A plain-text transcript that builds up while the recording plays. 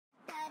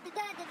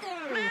Hey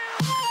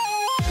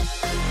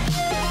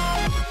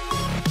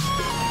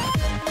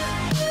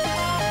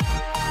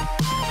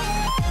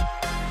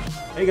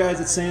guys,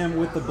 it's Sam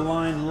with The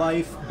Blind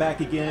Life back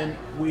again.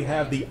 We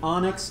have the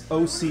Onyx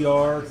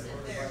OCR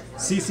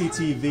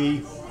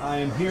CCTV. I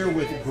am here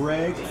with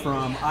Greg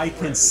from I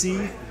Can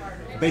See,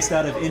 based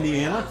out of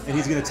Indiana, and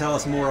he's going to tell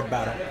us more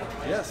about it.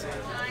 Yes.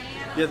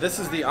 Yeah, this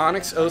is the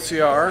Onyx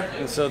OCR,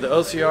 and so the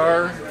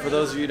OCR, for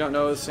those of you who don't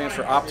know, stands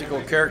for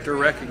optical character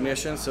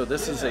recognition. So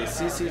this is a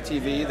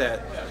CCTV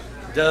that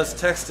does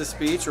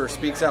text-to-speech or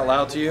speaks out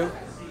loud to you.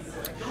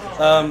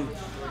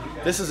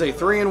 This is a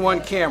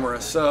 3-in-1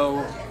 camera,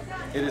 so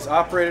it is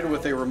operated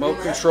with a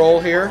remote control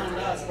here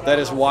that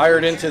is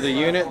wired into the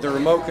unit. The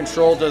remote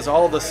control does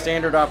all the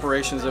standard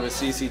operations of a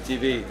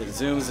CCTV. It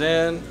zooms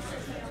in,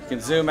 you can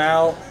zoom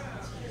out,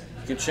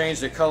 you can change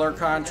the color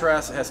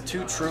contrast. It has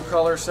 2 true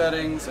color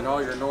settings and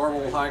all your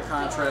normal high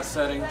contrast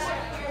settings.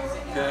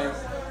 Okay,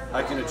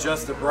 I can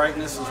adjust the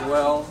brightness as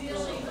well.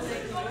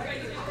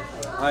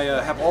 I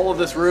have all of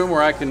this room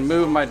where I can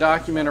move my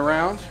document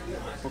around.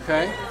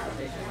 Okay.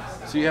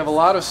 So you have a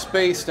lot of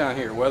space down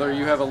here, whether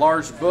you have a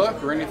large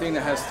book or anything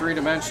that has 3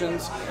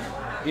 dimensions.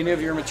 Any of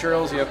your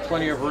materials, you have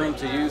plenty of room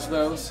to use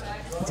those.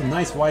 It's a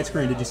nice wide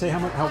screen. Did you say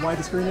how wide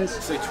the screen is?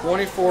 It's a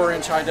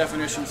 24-inch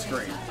high-definition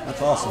screen.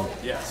 That's awesome.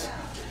 Yes.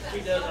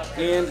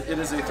 And it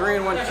is a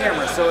 3-in-1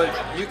 camera, so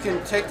you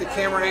can take the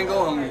camera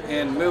angle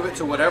and move it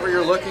to whatever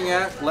you're looking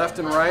at, left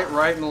and right,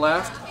 right and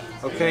left.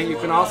 Okay, you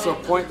can also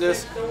point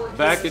this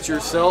back at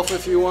yourself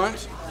if you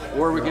want,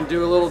 or we can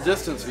do a little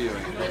distance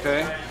viewing,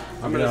 okay?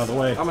 I'm going to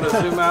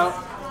zoom out.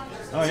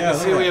 Oh, yeah,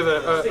 see, we have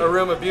a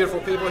room of beautiful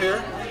people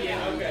here.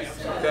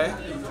 Okay,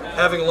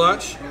 having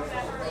lunch.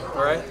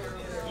 All right,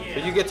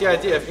 but you get the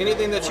idea. If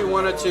anything that you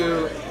wanted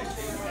to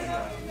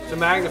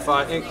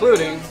magnify,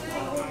 including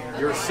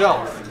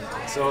yourself.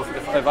 So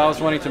if I was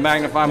wanting to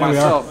magnify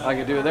myself, I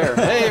could do it there.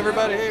 Hey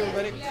everybody, hey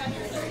everybody.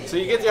 So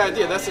you get the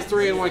idea. That's a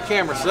 3-in-1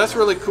 camera. So that's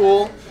really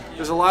cool.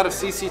 There's a lot of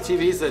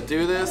CCTVs that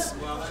do this.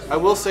 I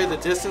will say the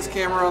distance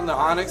camera on the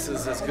Onyx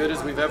is as good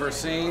as we've ever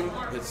seen.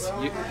 It's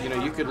you know,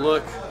 you could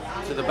look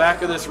to the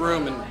back of this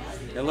room and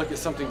look at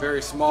something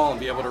very small and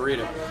be able to read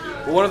it.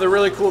 But one of the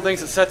really cool things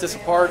that set this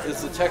apart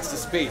is the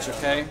text-to-speech,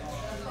 okay?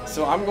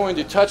 So I'm going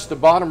to touch the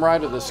bottom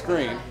right of the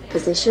screen.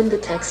 Position the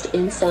text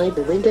inside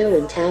the window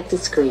and tap the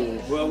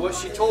screen. Well, what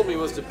she told me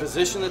was to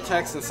position the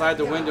text inside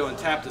the window and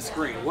tap the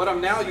screen. What I'm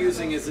now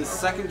using is this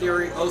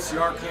secondary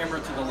OCR camera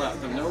to the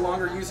left. I'm no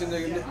longer using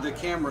the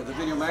camera, the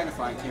video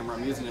magnifying camera.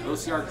 I'm using an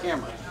OCR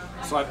camera.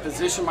 So I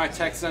position my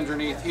text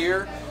underneath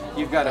here.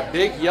 You've got a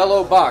big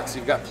yellow box.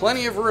 You've got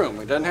plenty of room.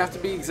 It doesn't have to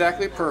be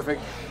exactly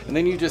perfect. And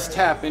then you just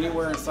tap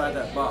anywhere inside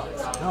that box.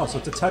 Oh, so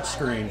it's a touch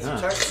screen, huh?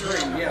 Touch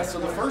screen, yeah. So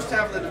the first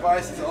half of the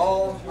device is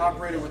all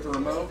operated with the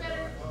remote,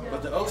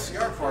 but the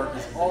OCR part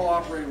is all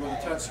operated with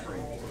a touch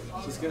screen.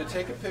 So it's going to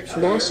take a picture.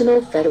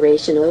 National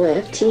Federation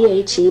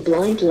OFTHE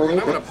Blind Life. I'm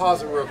going to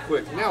pause it real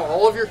quick. Now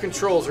all of your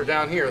controls are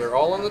down here. They're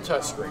all on the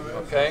touch screen,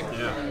 okay?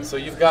 Yeah. So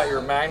you've got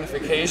your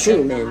magnification.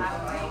 Zoom in.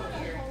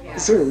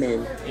 Zoom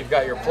in. You've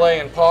got your play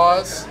and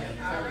pause.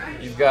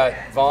 You've got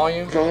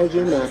volume.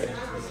 Volume up.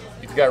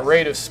 You've got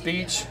rate of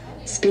speech.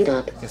 Speed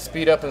up. You can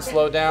speed up and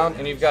slow down,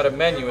 and you've got a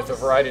menu with a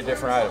variety of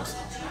different items.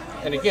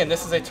 And again,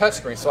 this is a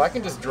touchscreen, so I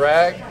can just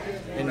drag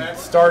and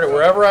start it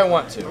wherever I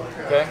want to,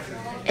 okay?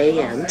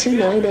 AM to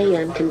 9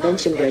 AM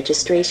convention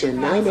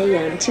registration, 9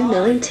 AM to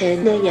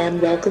 9:10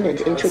 AM welcome and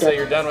introduction. So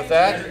you're done with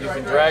that, you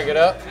can drag it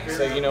up.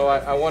 Say, you know,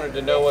 I wanted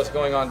to know what's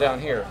going on down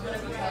here.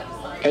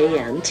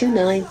 AM to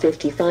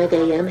 9:55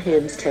 AM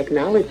hymns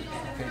technology.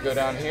 You can go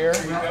down here.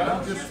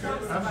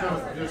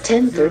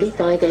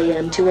 10:35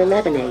 AM to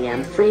 11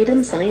 AM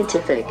Freedom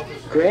Scientific,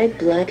 Greg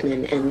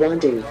Blackman and Ron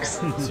Dukes.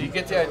 So you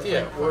get the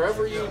idea.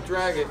 Wherever you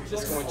drag it,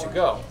 it's going to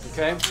go,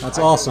 okay? That's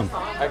awesome.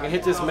 I can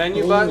hit this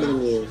menu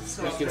button. You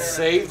can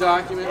save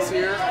documents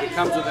here. It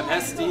comes with an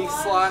SD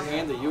slot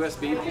and a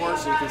USB port,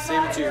 so you can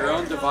save it to your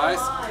own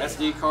device,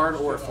 SD card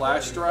or a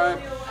flash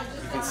drive.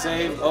 You can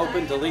save,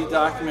 open, delete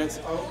documents.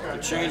 You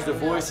can change the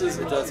voices.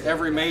 It does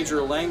every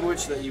major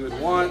language that you would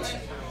want.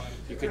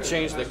 You can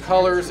change the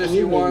colors if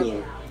you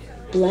want.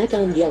 Black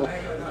on yellow.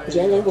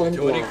 Yellow on black.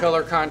 Do any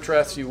color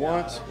contrast you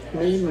want.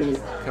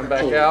 Come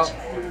back out,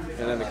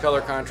 and then the color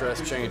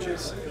contrast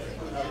changes.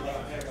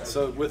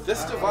 So with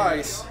this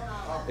device,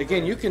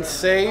 again, you can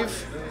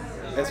save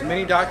as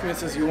many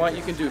documents as you want.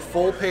 You can do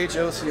full page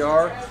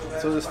OCR.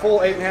 So this full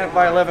 8.5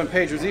 by 11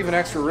 page, there's even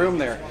extra room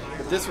there.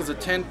 If this was a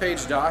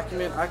 10-page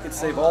document, I could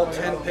save all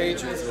 10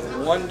 pages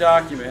in one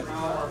document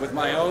with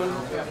my own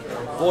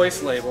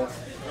voice label.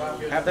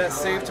 Have that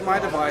saved to my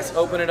device,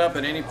 open it up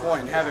at any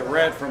point, and have it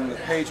read from the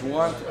page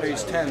 1 to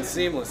page 10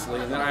 seamlessly.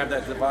 And then I have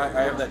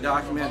that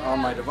document on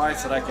my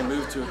device that I can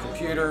move to a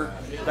computer,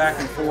 back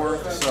and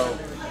forth. So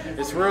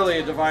it's really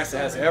a device that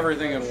has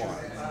everything in one.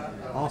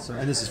 Awesome.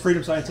 And this is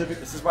Freedom Scientific?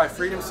 This is by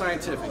Freedom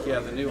Scientific. Yeah,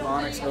 the new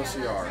Onyx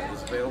OCR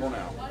is available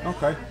now.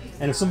 Okay.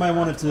 And if somebody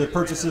wanted to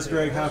purchase this,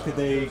 Greg, how could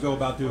they go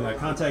about doing that?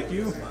 Contact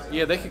you?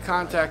 Yeah, they could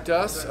contact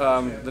us.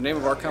 The name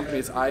of our company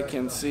is I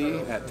Can See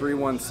at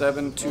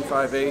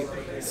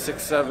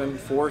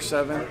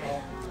 317-258-6747.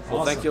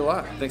 Well, Awesome. thank you a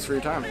lot. Thanks for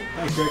your time.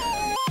 Thanks, Greg.